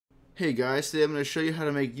Hey guys, today I'm going to show you how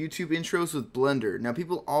to make YouTube intros with Blender. Now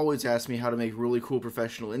people always ask me how to make really cool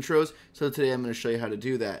professional intros, so today I'm going to show you how to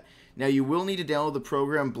do that. Now you will need to download the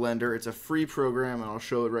program Blender. It's a free program and I'll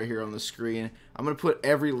show it right here on the screen. I'm going to put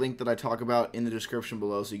every link that I talk about in the description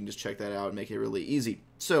below so you can just check that out and make it really easy.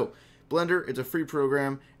 So Blender, it's a free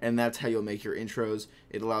program and that's how you'll make your intros.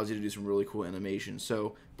 It allows you to do some really cool animations.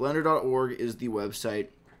 So blender.org is the website.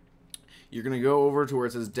 You're going to go over to where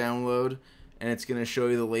it says download, and it's going to show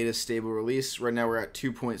you the latest stable release. Right now we're at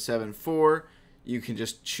 2.74. You can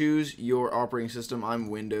just choose your operating system.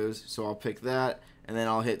 I'm Windows, so I'll pick that, and then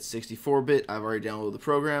I'll hit 64-bit. I've already downloaded the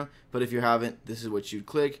program, but if you haven't, this is what you'd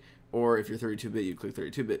click, or if you're 32-bit, you'd click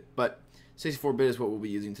 32-bit. But 64-bit is what we'll be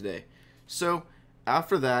using today. So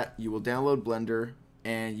after that, you will download Blender,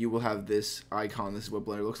 and you will have this icon. This is what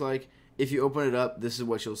Blender looks like. If you open it up, this is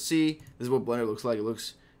what you'll see. This is what Blender looks like. It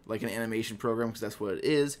looks like an animation program because that's what it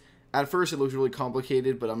is. At first it looks really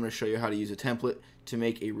complicated, but I'm going to show you how to use a template to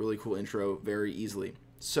make a really cool intro very easily.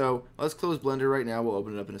 So let's close Blender right now. We'll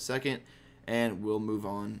open it up in a second and we'll move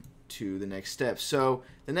on to the next step. So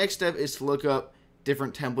the next step is to look up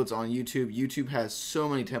different templates on YouTube. YouTube has so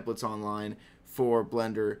many templates online for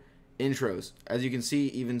Blender intros. As you can see,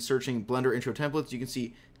 even searching Blender intro templates, you can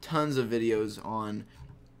see tons of videos on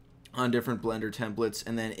different Blender templates,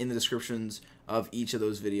 and then in the descriptions of each of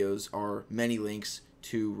those videos are many links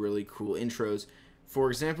to really cool intros. For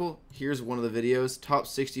example, here's one of the videos, top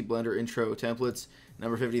 60 Blender intro templates,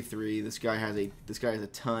 number 53. This guy has a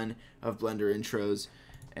ton of Blender intros,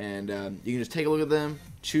 and you can just take a look at them,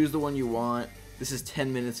 choose the one you want. This is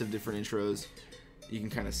 10 minutes of different intros. You can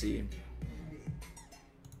kind of see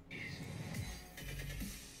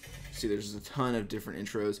there's a ton of different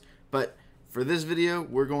intros, but for this video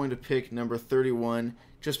we're going to pick number 31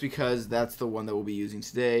 just because that's the one that we'll be using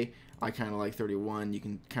today. I kind of like 31. You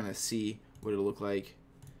can kind of see what it'll look like.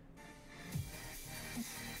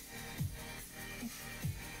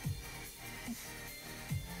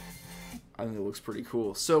 I think it looks pretty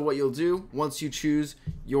cool. So what you'll do once you choose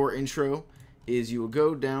your intro is you will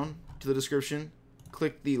go down to the description,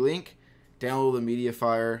 click the link, download the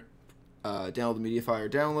MediaFire,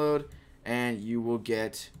 download, and you will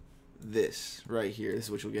get this right here. This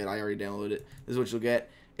is what you'll get. I already downloaded it. This is what you'll get.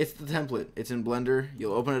 It's the template. It's in Blender.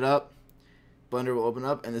 You'll open it up. Blender will open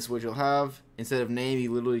up, and this is what you'll have. Instead of name,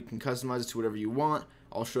 you literally can customize it to whatever you want.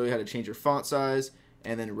 I'll show you how to change your font size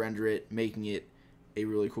and then render it, making it a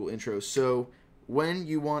really cool intro. So when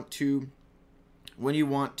you want to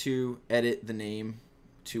edit the name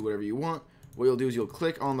to whatever you want, what you'll do is you'll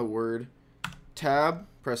click on the word tab,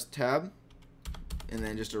 press tab, and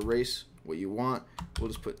then just erase what you want. We'll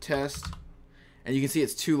just put test, and you can see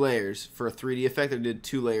it's 2 layers. For a 3D effect, I did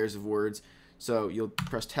 2 layers of words. So you'll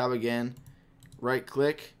press tab again, right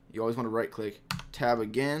click, you always want to right click, tab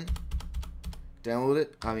again,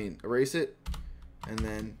 erase it, and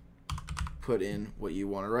then put in what you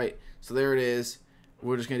want to write. So there it is.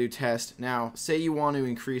 We're just going to do test. Now say you want to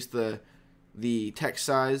increase the text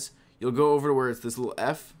size, you'll go over to where it's this little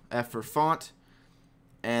F for font,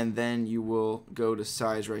 and then you will go to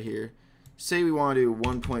size right here. Say we want to do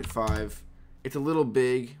 1.5. It's a little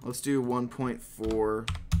big. Let's do 1.4.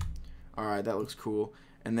 Alright, that looks cool.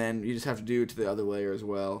 And then you just have to do it to the other layer as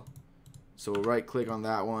well. So we'll right click on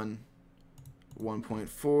that one.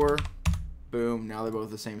 1.4. Boom. Now they're both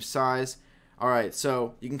the same size. Alright,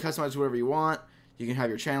 so you can customize whatever you want. You can have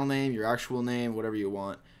your channel name, your actual name, whatever you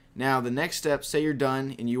want. Now the next step, say you're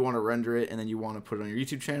done and you want to render it and then you want to put it on your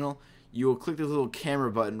YouTube channel, you will click this little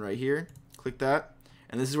camera button right here. Click that.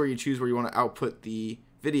 And this is where you choose where you want to output the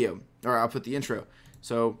video, or output the intro.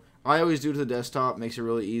 So I always do it to the desktop, makes it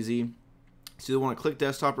really easy. So you'll want to click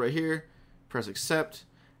desktop right here, press accept,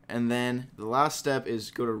 and then the last step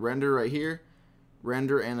is go to render right here,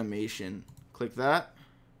 render animation. Click that,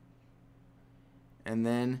 and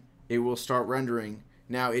then it will start rendering.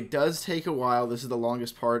 Now it does take a while, this is the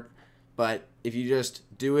longest part, but if you just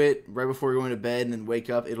do it right before you're going to bed and then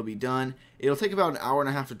wake up, it'll be done. It'll take about 1.5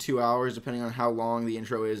 hours to 2 hours depending on how long the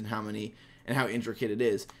intro is and how intricate it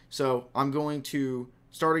is. So I'm going to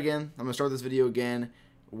start again. I'm going to start this video again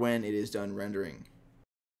when it is done rendering.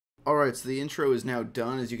 Alright, so the intro is now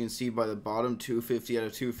done. As you can see by the bottom, 250 out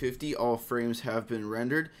of 250. All frames have been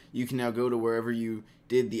rendered. You can now go to wherever you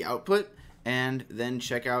did the output and then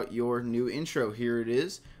check out your new intro. Here it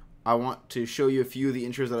is. I want to show you a few of the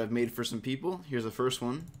intros that I've made for some people. Here's the first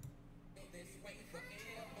one.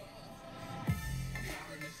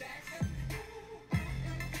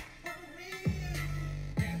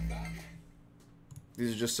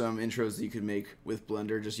 These are just some intros that you could make with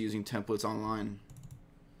Blender just using templates online.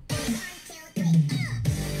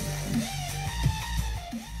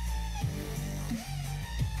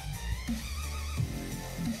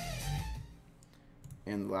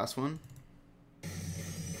 And the last one.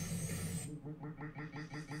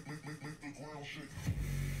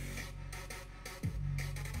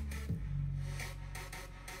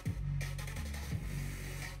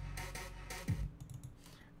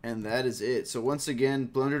 And that is it. So once again,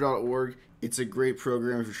 blender.org, it's a great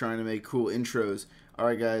program if you're trying to make cool intros.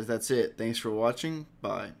 Alright guys, that's it. Thanks for watching.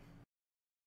 Bye.